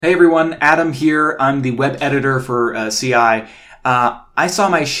Hey everyone, Adam here. I'm the web editor for CI. I saw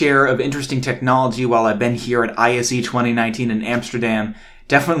my share of interesting technology while I've been here at ISE 2019 in Amsterdam.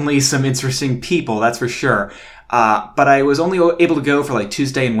 Definitely some interesting people, that's for sure. But I was only able to go for like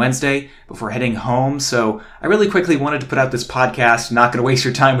Tuesday and Wednesday before heading home, so I really quickly wanted to put out this podcast. Not going to waste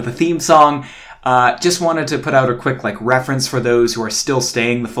your time with a theme song. Just wanted to put out a quick reference for those who are still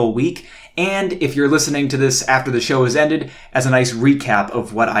staying the full week. And if you're listening to this after the show has ended, as a nice recap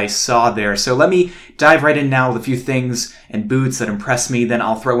of what I saw there. So let me dive right in now with a few things and booths that impressed me. Then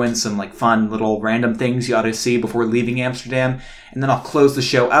I'll throw in some fun little random things you ought to see before leaving Amsterdam. And then I'll close the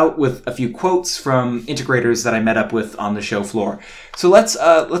show out with a few quotes from integrators that I met up with on the show floor. So let's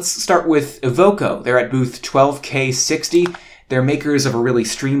start with Evoco. They're at booth 12K60. They're makers of a really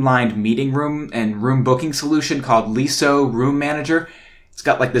streamlined meeting room and room booking solution called Liso Room Manager. It's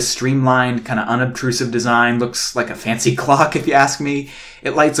got this streamlined, kind of unobtrusive design. Looks like a fancy clock, if you ask me.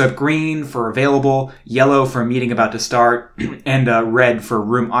 It lights up green for available, yellow for a meeting about to start, and red for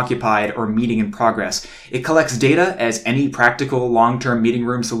room occupied or meeting in progress. It collects data as any practical long-term meeting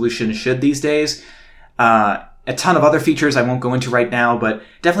room solution should these days. A ton of other features I won't go into right now, but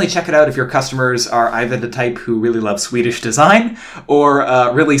definitely check it out if your customers are either the type who really love Swedish design or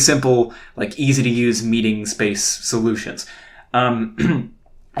really simple, easy-to-use meeting space solutions.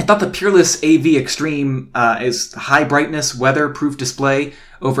 I thought the Peerless AV Extreme is high brightness weather-proof display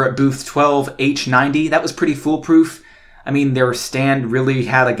over at booth 12H90. That was pretty foolproof. I mean, their stand really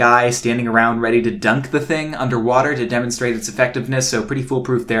had a guy standing around ready to dunk the thing underwater to demonstrate its effectiveness, so pretty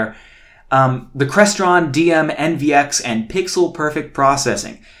foolproof there. The Crestron DM NVX and Pixel Perfect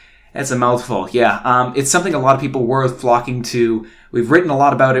processing. That's a mouthful, yeah. It's something a lot of people were flocking to. We've written a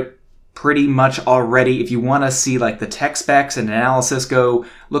lot about it pretty much already. If you want to see the tech specs and analysis, go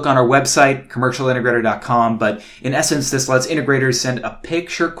look on our website, commercialintegrator.com. But in essence, this lets integrators send a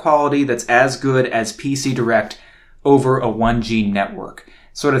picture quality that's as good as PC Direct over a 1G network.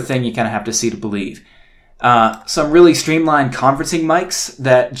 Sort of thing you kind of have to see to believe. Some really streamlined conferencing mics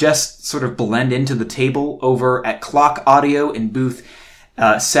that just sort of blend into the table over at Clock Audio in booth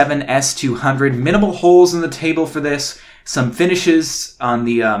 7S200. Minimal holes in the table for this. Some finishes on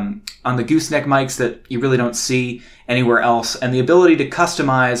the gooseneck mics that you really don't see anywhere else, and the ability to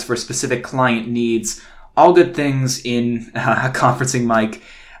customize for specific client needs. All good things in a conferencing mic.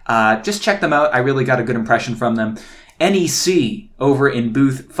 Just check them out. I really got a good impression from them. NEC over in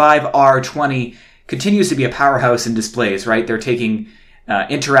booth 5R20 continues to be a powerhouse in displays, right? They're taking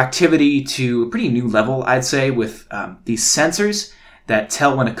interactivity to a pretty new level, I'd say, with these sensors that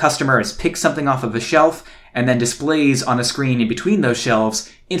tell when a customer has picked something off of a shelf and then displays on a screen in between those shelves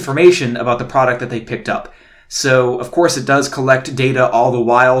information about the product that they picked up. So, of course, it does collect data all the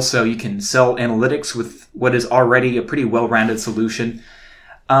while, so you can sell analytics with what is already a pretty well-rounded solution.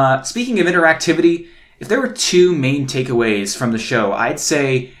 Speaking of interactivity, if there were two main takeaways from the show, I'd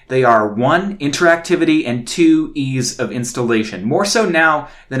say they are 1, interactivity, and 2, ease of installation. More so now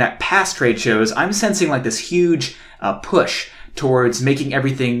than at past trade shows, I'm sensing this huge push towards making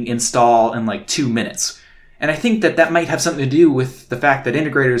everything install in 2 minutes. And I think that might have something to do with the fact that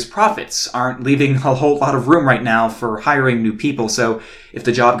integrators' profits aren't leaving a whole lot of room right now for hiring new people. So if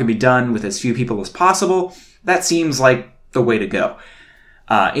the job can be done with as few people as possible, that seems like the way to go.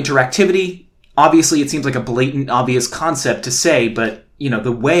 Interactivity, obviously it seems like a blatant, obvious concept to say, but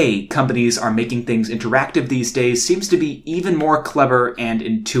the way companies are making things interactive these days seems to be even more clever and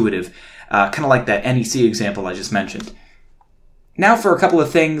intuitive. Kind of like that NEC example I just mentioned. Now for a couple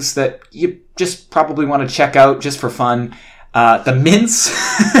of things that you just probably want to check out just for fun. The mints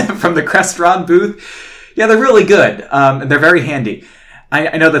from the Crestron booth. Yeah, they're really good. And they're very handy.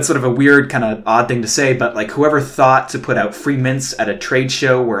 I know that's sort of a weird, kind of odd thing to say, but whoever thought to put out free mints at a trade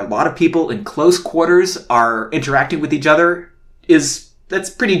show where a lot of people in close quarters are interacting with each other that's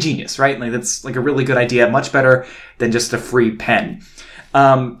pretty genius, right? That's a really good idea. Much better than just a free pen.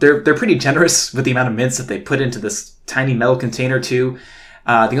 They're pretty generous with the amount of mints that they put into this tiny metal container too.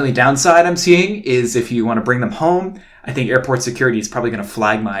 The only downside I'm seeing is if you want to bring them home, I think airport security is probably going to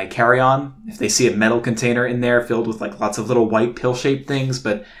flag my carry-on if they see a metal container in there filled with lots of little white pill-shaped things,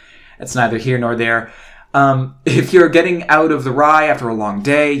 but that's neither here nor there. If you're getting out of the Rye after a long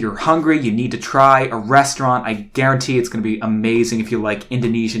day, you're hungry, you need to try a restaurant, I guarantee it's going to be amazing if you like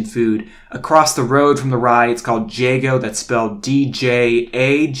Indonesian food. Across the road from the Rye, it's called Jago, that's spelled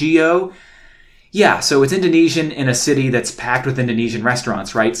D-J-A-G-O. Yeah, so it's Indonesian in a city that's packed with Indonesian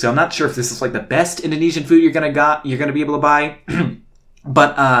restaurants, right? So I'm not sure if this is the best Indonesian food you're gonna be able to buy,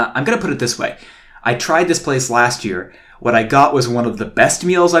 but I'm gonna put it this way. I tried this place last year. What I got was one of the best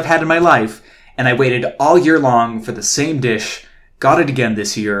meals I've had in my life, and I waited all year long for the same dish got it again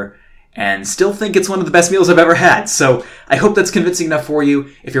this year, and still think it's one of the best meals I've ever had. So I hope that's convincing enough for you.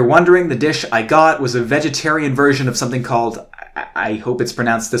 If you're wondering, the dish I got was a vegetarian version of something called, I hope it's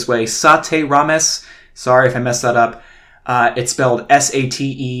pronounced this way, satay rames. Sorry if I messed that up. It's spelled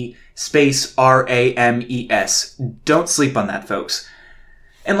SATE space RAMES. Don't sleep on that, folks.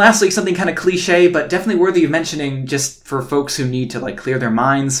 And lastly, something kind of cliche, but definitely worthy of mentioning just for folks who need to clear their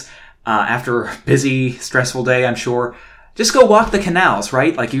minds after a busy, stressful day, I'm sure. Just go walk the canals,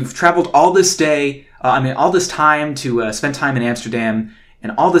 right? You've traveled all this day, all this time to spend time in Amsterdam,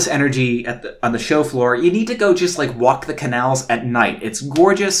 and all this energy on the show floor. You need to go just walk the canals at night. It's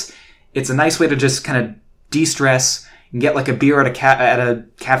gorgeous. It's a nice way to just kind of de-stress and get a beer at a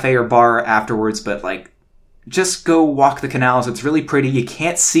cafe or bar afterwards. But just go walk the canals. It's really pretty. You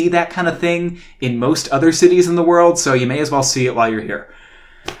can't see that kind of thing in most other cities in the world, so you may as well see it while you're here.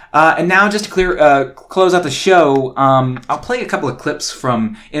 And now, just to close out the show, I'll play a couple of clips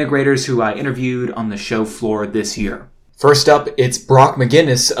from integrators who I interviewed on the show floor this year. First up, it's Brock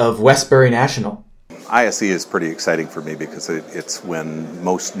McGinnis of Westbury National. ISE is pretty exciting for me because it's when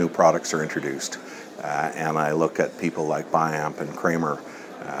most new products are introduced. And I look at people like Biamp and Kramer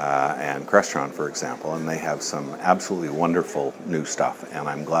and Crestron, for example, and they have some absolutely wonderful new stuff. And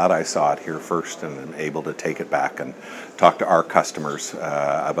I'm glad I saw it here first and am able to take it back and talk to our customers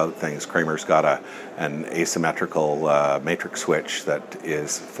about things. Kramer's got an asymmetrical matrix switch that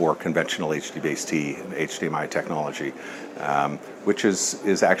is for conventional HDBaseT and HDMI technology, which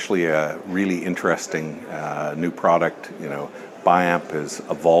is actually a really interesting new product. Biamp is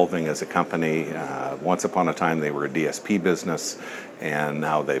evolving as a company. Once upon a time, they were a DSP business, and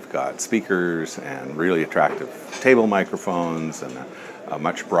now they've got speakers and really attractive table microphones and a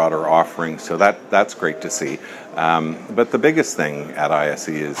much broader offering. So that's great to see. But the biggest thing at ISE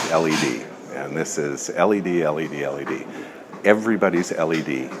is LED, and this is LED, LED, LED. Everybody's LED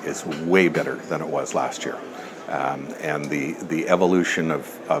is way better than it was last year. And the evolution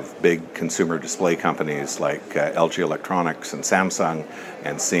of big consumer display companies like LG Electronics and Samsung,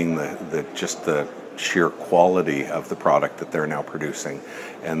 and seeing the sheer quality of the product that they're now producing,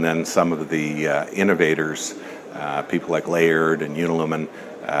 and then some of the innovators, people like Laird and Unilumin,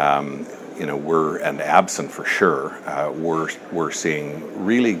 and Absent for sure. We're seeing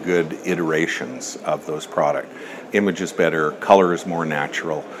really good iterations of those products. Image is better, color is more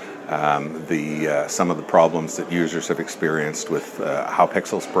natural. Some of the problems that users have experienced with how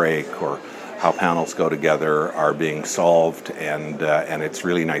pixels break or how panels go together are being solved, and it's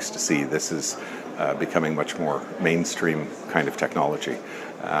really nice to see. This is becoming much more mainstream kind of technology.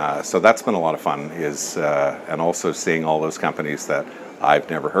 So that's been a lot of fun, and also seeing all those companies that I've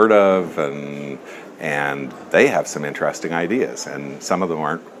never heard of, and they have some interesting ideas, and some of them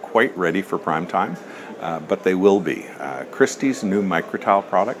aren't quite ready for prime time, but they will be. Christie's new microtile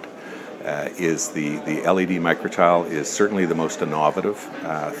product is the LED microtile is certainly the most innovative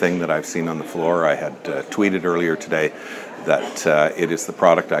thing that I've seen on the floor. I had tweeted earlier today that it is the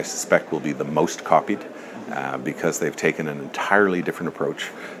product I suspect will be the most copied because they've taken an entirely different approach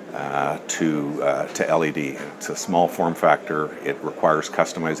to LED. It's a small form factor. It requires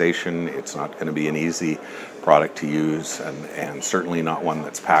customization. It's not going to be an easy product to use, and certainly not one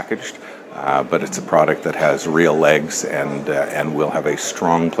that's packaged. But it's a product that has real legs and will have a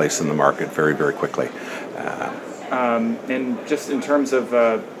strong place in the market very, very quickly. And just in terms of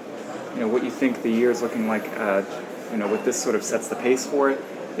what you think the year is looking like, what this sort of sets the pace for it.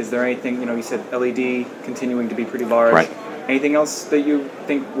 Is there anything, you said LED continuing to be pretty large. Right. Anything else that you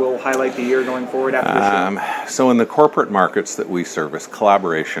think will highlight the year going forward after this year? So in the corporate markets that we service,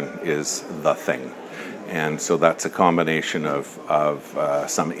 collaboration is the thing. And so that's a combination of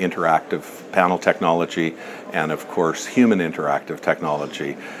some interactive panel technology and, of course, human interactive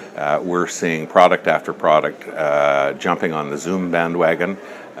technology. We're seeing product after product jumping on the Zoom bandwagon.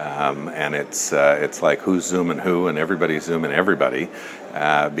 And it's like who's Zooming who, and everybody's Zooming everybody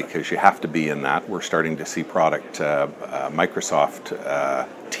because you have to be in that. We're starting to see product Microsoft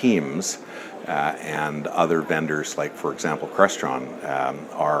Teams and other vendors like, for example, Crestron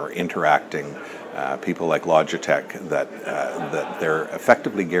are interacting. People like Logitech that they're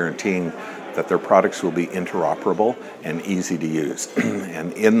effectively guaranteeing that their products will be interoperable and easy to use.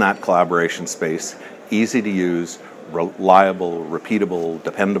 And in that collaboration space, easy to use, reliable, repeatable,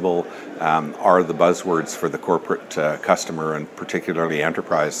 dependable are the buzzwords for the corporate customer, and particularly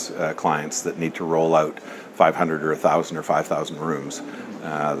enterprise clients that need to roll out 500 or 1,000 or 5,000 rooms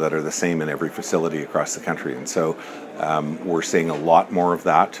that are the same in every facility across the country. And so we're seeing a lot more of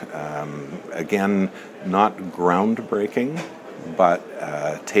that. Again, not groundbreaking,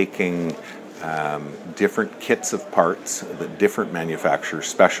 but taking different kits of parts that different manufacturers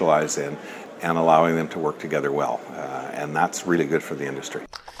specialize in, and allowing them to work together well. And that's really good for the industry.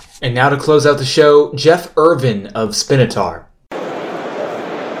 And now to close out the show, Jeff Irvin of Spinatar.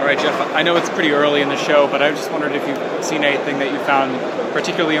 All right, Jeff, I know it's pretty early in the show, but I just wondered if you've seen anything that you found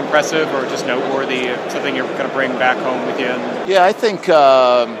particularly impressive or just noteworthy, something you're going to bring back home with you. Yeah, I think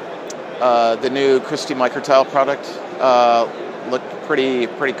the new Christie Microtile product looked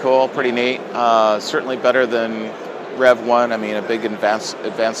pretty cool, pretty neat. Certainly better than Rev 1. I mean, a big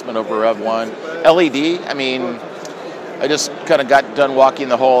advancement over Rev 1. LED, I mean, I just kind of got done walking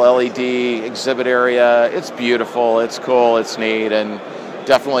the whole LED exhibit area. It's beautiful, it's cool, it's neat, and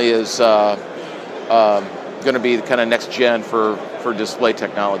definitely is going to be the kind of next gen for display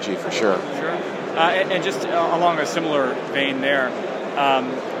technology for sure. Sure. And just along a similar vein there,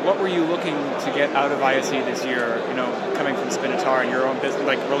 what were you looking to get out of ISE this year? You know, coming from Spinatar and your own business,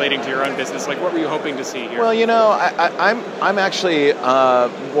 like relating to your own business, like what were you hoping to see here? Well, you know, I'm actually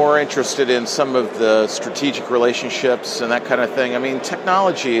more interested in some of the strategic relationships and that kind of thing. I mean,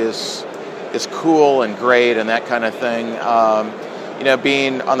 technology is cool and great and that kind of thing. You know,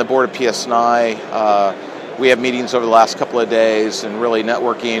 being on the board of PSNI, we have meetings over the last couple of days and really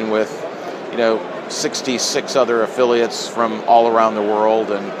networking with, 66 other affiliates from all around the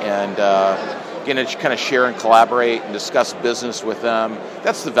world and kind of share and collaborate and discuss business with them.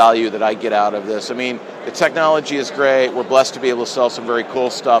 That's the value that I get out of this. I mean, the technology is great. We're blessed to be able to sell some very cool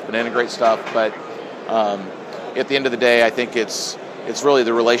stuff and integrate stuff, but at the end of the day, I think it's really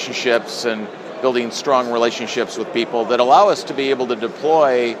the relationships and building strong relationships with people that allow us to be able to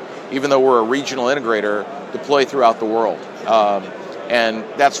deploy, even though we're a regional integrator, deploy throughout the world. And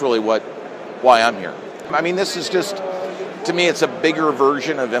that's really why I'm here. I mean, this is just, to me, it's a bigger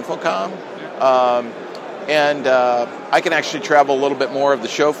version of InfoComm. And I can actually travel a little bit more of the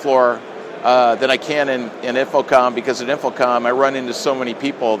show floor than I can in InfoComm, because at InfoComm I run into so many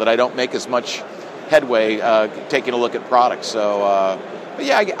people that I don't make as much headway taking a look at products. So, but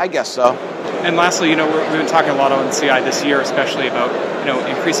yeah, I guess so. And lastly, we've been talking a lot on CI this year, especially about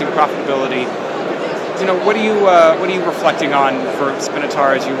increasing profitability. What are you reflecting on for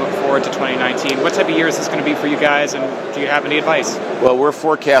Spinatar as you look forward to 2019? What type of year is this going to be for you guys, and do you have any advice? Well, we're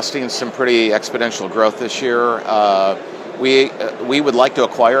forecasting some pretty exponential growth this year. We would like to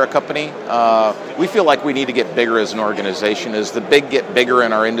acquire a company. We feel like we need to get bigger as an organization. As the big get bigger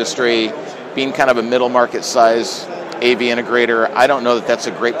in our industry, being kind of a middle market size AV integrator, I don't know that that's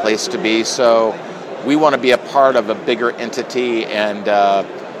a great place to be. So we want to be a part of a bigger entity, and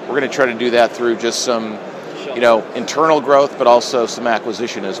we're going to try to do that through just some, internal growth, but also some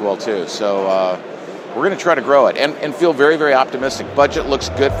acquisition as well too. So we're going to try to grow it and feel very, very optimistic. Budget looks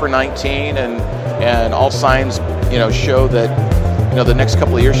good for 19, and all signs, show that, the next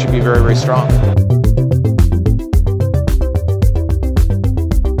couple of years should be very, very strong.